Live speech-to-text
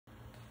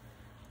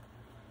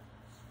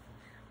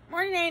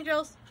Morning,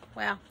 angels.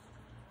 Well,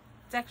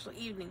 it's actually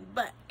evening,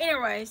 but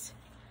anyways,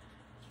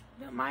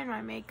 don't mind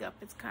my makeup.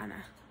 It's kind of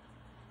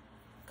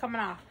coming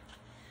off.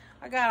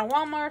 I got a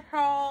Walmart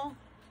haul,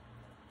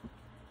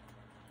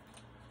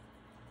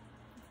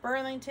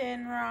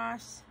 Burlington,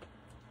 Ross,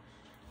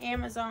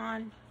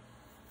 Amazon,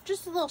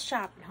 just a little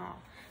shopping haul.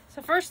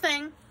 So first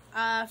thing,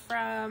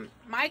 from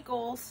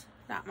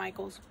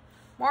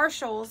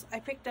Marshall's, I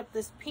picked up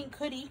this pink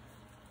hoodie.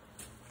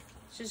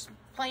 It's just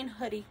plain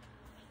hoodie.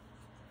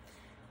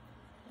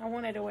 I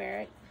wanted to wear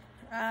it.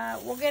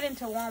 We'll get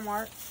into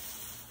Walmart.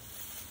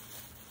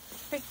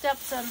 Picked up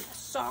some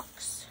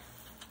socks.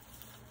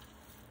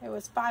 It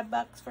was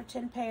 $5 for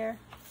 10 pair.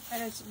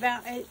 And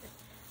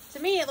to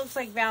me it looks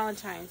like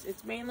Valentine's.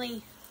 It's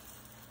mainly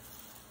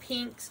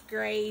pinks,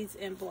 grays,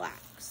 and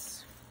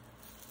blacks.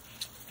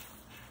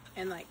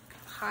 And like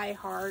high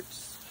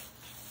hearts,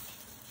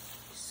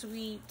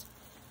 sweet,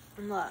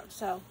 and love.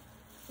 So,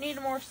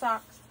 needed more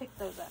socks. Pick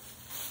those up.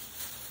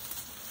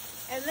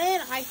 And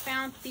then I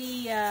found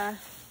the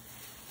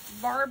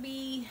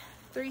Barbie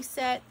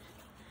 3-set.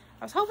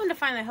 I was hoping to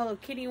find the Hello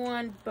Kitty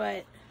one,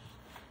 but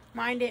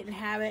mine didn't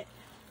have it.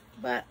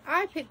 But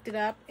I picked it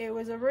up. It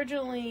was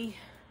originally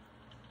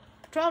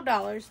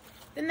 $12.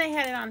 Then they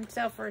had it on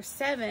sale for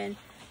 $7.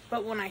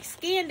 But when I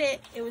scanned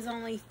it, it was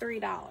only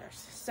 $3.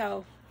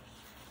 So,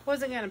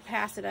 wasn't going to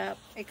pass it up.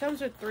 It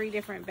comes with 3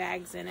 different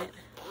bags in it.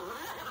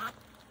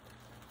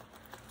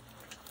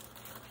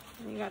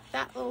 And you got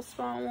that little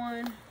small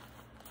one.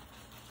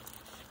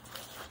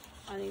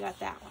 And you got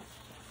that one.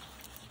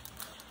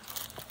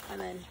 And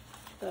then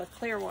the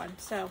clear one.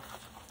 So,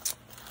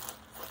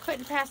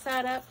 couldn't pass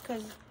that up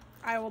because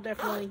I will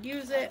definitely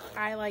use it.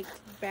 I like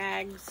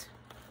bags.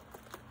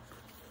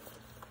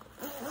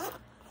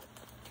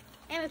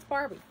 And it's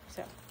Barbie,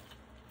 so.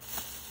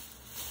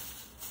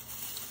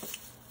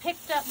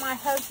 Picked up my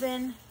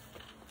husband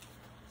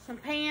some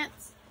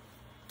pants.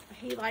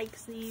 He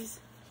likes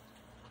these.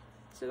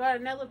 So got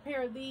another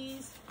pair of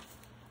these.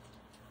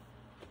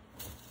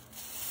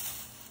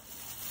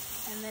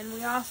 And then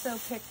we also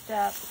picked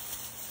up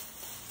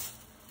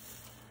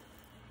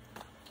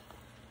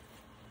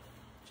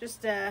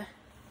just a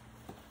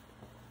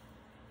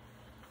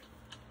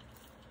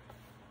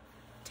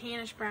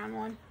tannish brown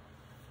one.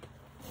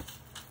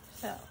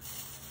 So.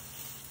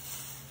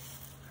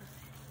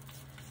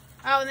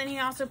 Oh, and then he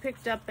also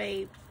picked up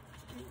a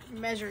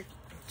measure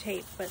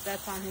tape, but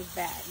that's on his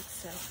bag,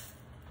 so.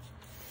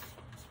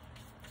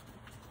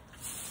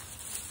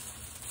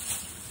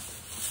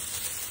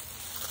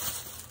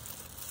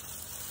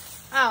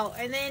 Oh,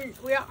 and then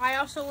I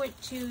also went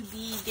to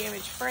the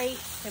Damage Freight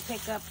to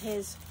pick up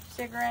his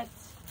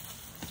cigarettes.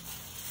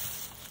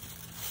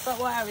 But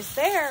while I was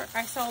there,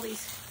 I saw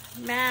these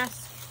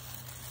masks.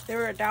 They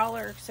were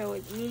 $1, so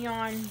it's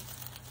neon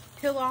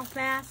peel-off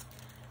mask.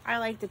 I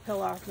like the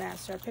peel-off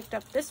mask, so I picked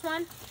up this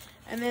one.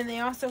 And then they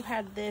also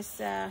had this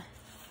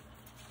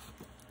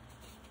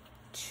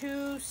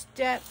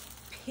 2-step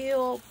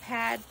peel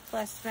pad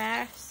plus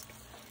mask.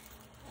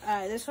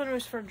 This one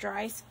was for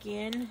dry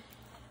skin.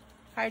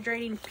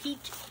 Hydrating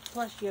peach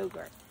plus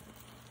yogurt.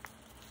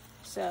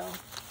 So,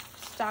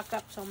 stock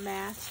up some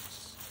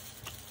masks.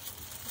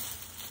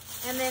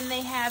 And then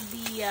they have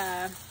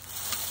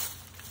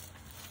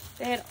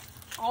they had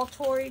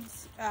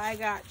Altoids. I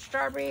got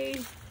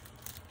strawberry,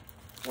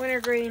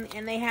 wintergreen,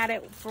 and they had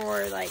it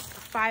for like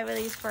 5 of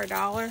these for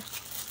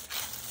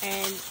 $1.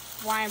 And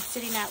while I'm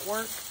sitting at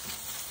work,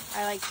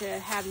 I like to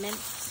have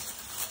mints.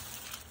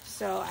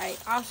 So I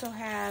also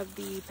have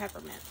the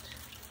peppermint.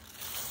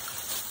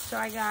 So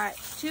I got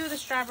 2 of the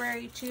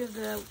strawberry, 2 of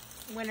the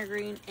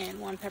wintergreen, and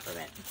 1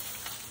 peppermint.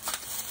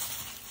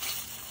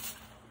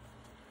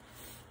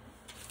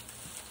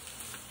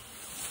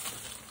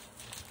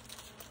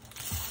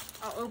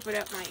 I'll open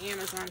up my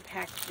Amazon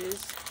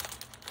packages.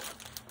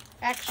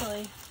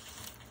 Actually,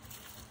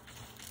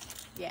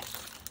 yeah.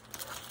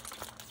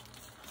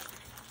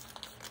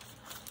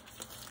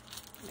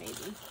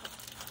 Maybe.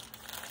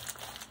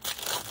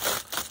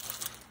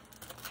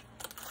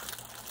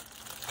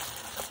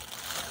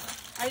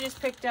 I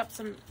just picked up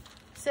some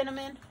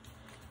cinnamon.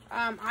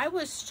 I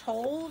was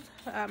told,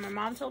 my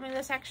mom told me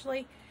this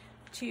actually,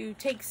 to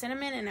take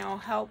cinnamon and it'll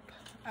help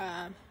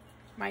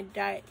my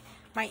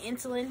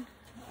insulin.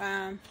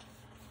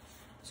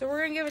 So we're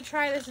going to give it a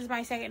try. This is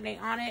my second day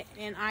on it,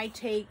 and I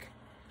take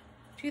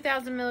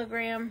 2,000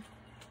 milligram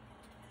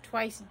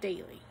twice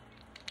daily.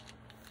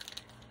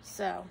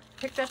 So,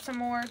 picked up some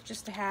more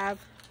just to have.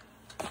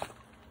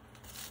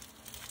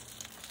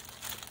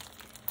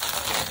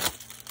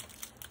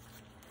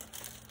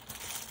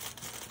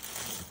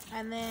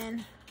 And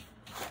then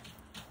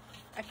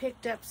I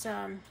picked up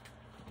some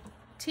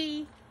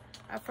tea.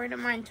 A friend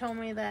of mine told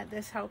me that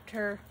this helped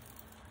her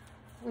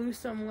lose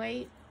some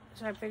weight.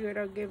 So I figured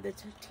I'll give the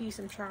tea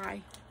some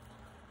try.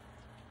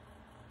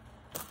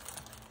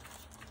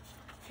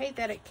 Hate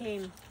that it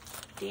came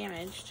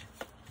damaged.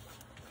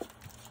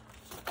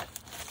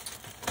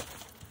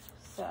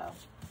 So,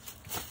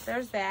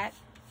 there's that.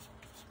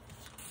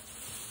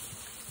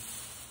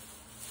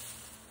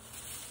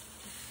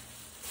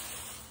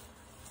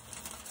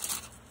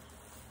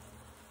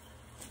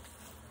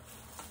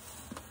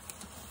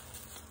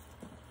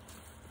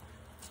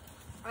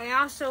 I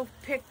also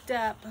picked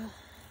up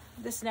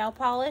this nail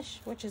polish,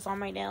 which is on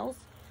my nails.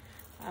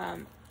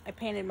 I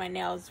painted my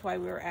nails while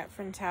we were at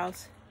friend's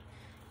house.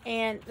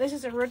 And this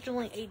is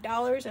originally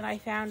 $8, and I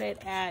found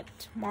it at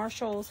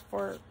Marshall's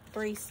for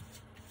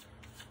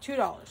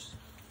 $2.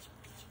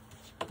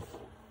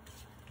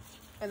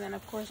 And then,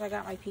 of course, I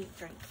got my pink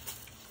drink.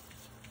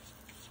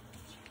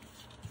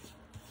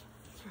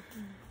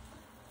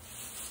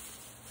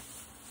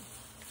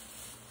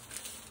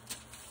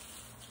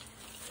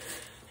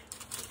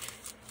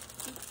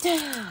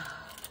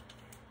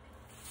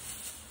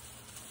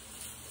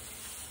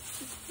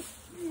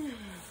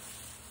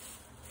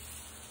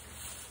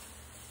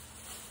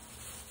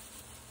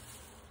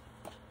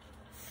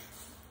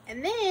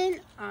 And then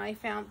I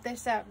found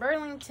this at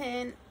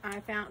Burlington.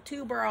 I found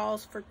 2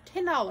 bras for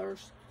 $10.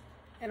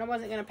 And I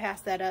wasn't going to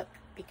pass that up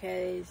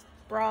because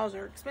bras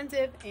are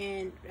expensive.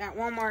 And at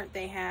Walmart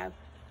they have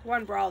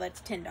 1 bra that's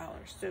 $10.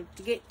 So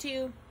to get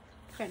 2,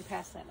 I couldn't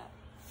pass that up.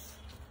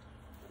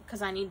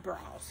 Because I need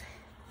bras.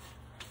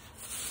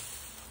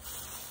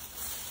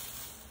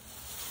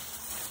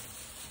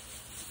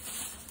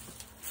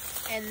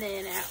 And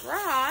then at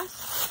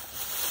Ross,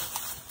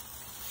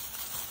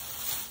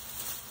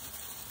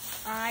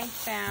 I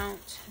found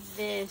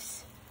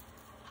this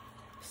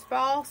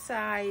small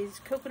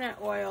size coconut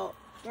oil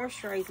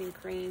moisturizing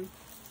cream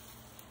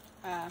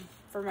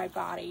for my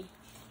body.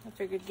 I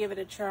figured give it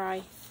a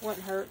try.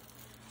 Wouldn't hurt.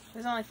 It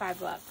was only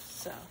 $5,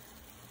 so.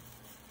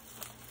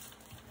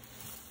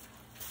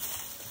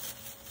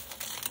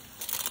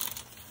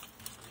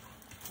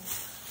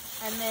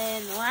 And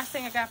then the last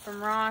thing I got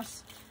from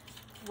Ross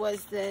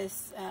was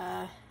this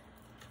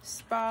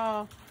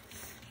spa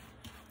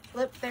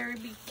lip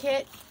therapy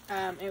kit.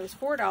 It was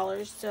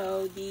 $4,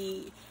 so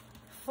the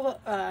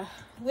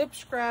lip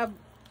scrub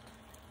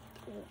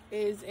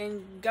is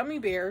in gummy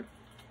bear,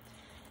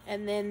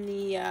 and then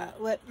the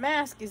lip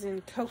mask is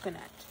in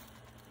coconut.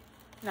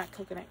 Not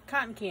coconut,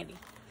 cotton candy.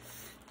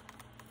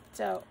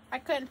 So I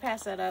couldn't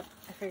pass that up.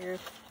 I figured,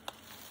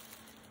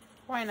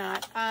 why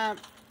not? I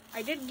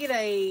did get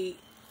a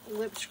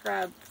lip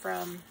scrub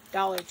from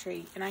Dollar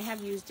Tree, and I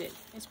have used it.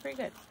 It's pretty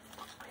good.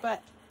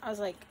 But I was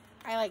like,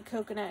 I like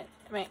coconut,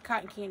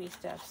 cotton candy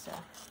stuff, so.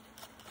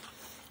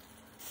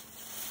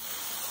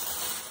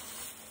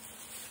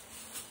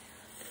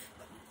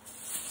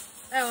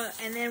 Oh,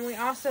 and then we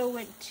also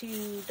went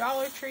to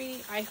Dollar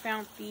Tree. I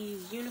found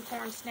these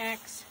unicorn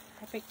snacks.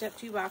 I picked up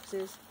 2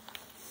 boxes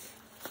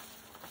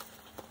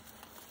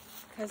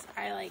because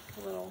I like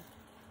little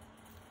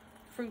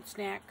fruit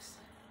snacks,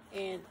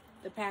 and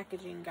the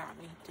packaging got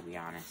me, to be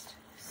honest.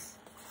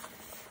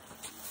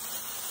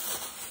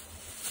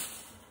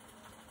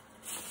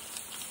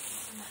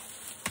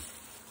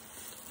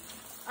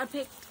 I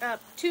picked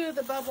up 2 of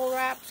the bubble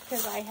wraps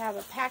because I have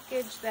a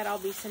package that I'll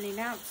be sending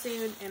out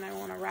soon, and I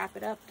want to wrap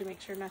it up to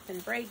make sure nothing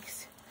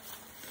breaks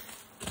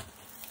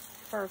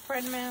for a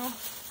friend mail.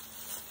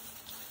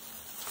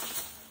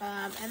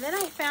 And then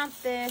I found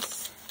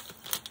this.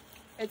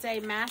 It's a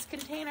mask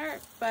container,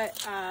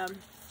 but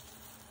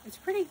it's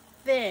pretty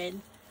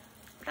thin.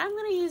 But I'm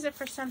going to use it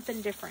for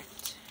something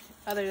different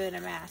other than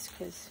a mask,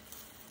 because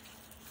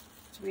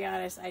to be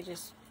honest, I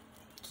just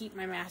keep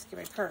my mask in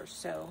my purse.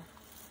 So,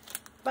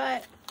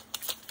 but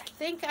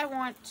I think I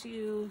want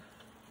to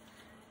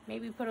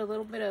maybe put a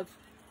little bit of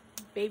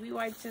baby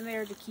wipes in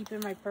there to keep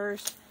in my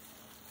purse,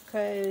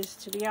 because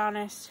to be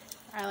honest,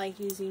 I like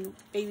using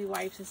baby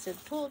wipes instead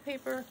of toilet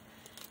paper.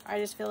 I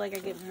just feel like I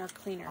get more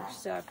cleaner,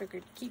 so I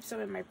figured keep some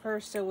in my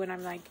purse, so when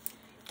I'm like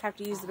have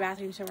to use the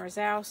bathroom somewhere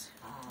else,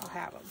 I'll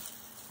have them.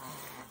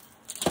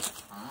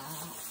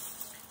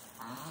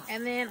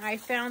 And then I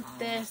found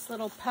this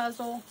little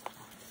puzzle.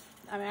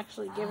 I'm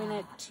actually giving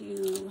it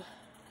to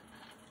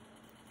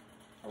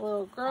a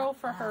little girl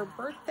for her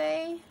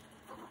birthday.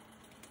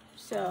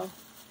 So,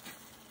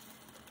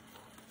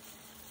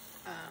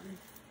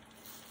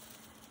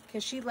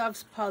 because she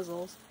loves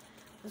puzzles.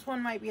 This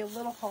one might be a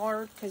little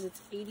hard because it's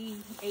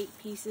 88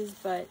 pieces,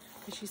 but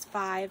because she's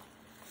 5.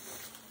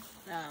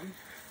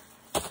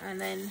 And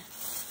then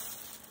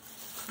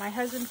my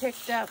husband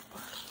picked up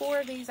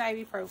 4 of these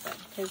ibuprofen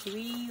because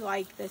we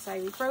like this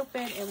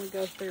ibuprofen and we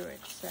go through it.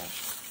 So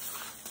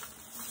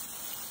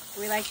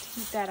we like to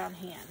keep that on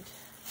hand.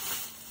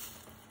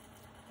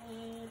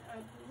 And I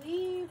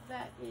believe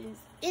that is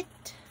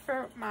it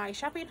for my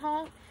shopping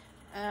haul.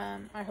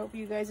 I hope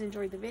you guys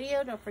enjoyed the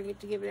video. Don't forget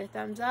to give it a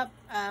thumbs up.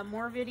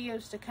 More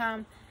videos to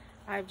come.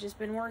 I've just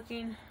been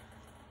working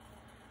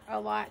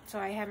a lot, so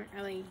I haven't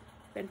really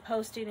been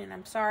posting, and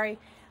I'm sorry.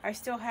 I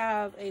still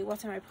have a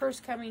What's in My Purse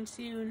coming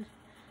soon.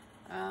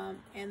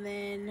 And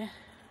then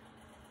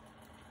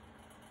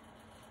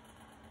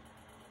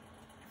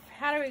I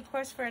had a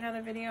request for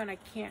another video, and I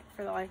can't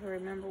for the life of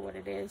remember what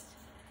it is.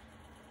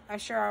 I'm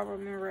sure I'll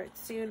remember it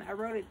soon. I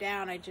wrote it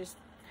down. I just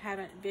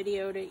haven't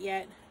videoed it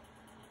yet.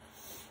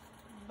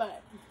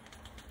 But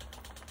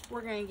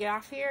we're going to get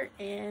off here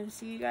and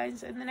see you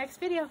guys in the next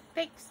video.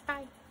 Thanks.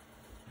 Bye.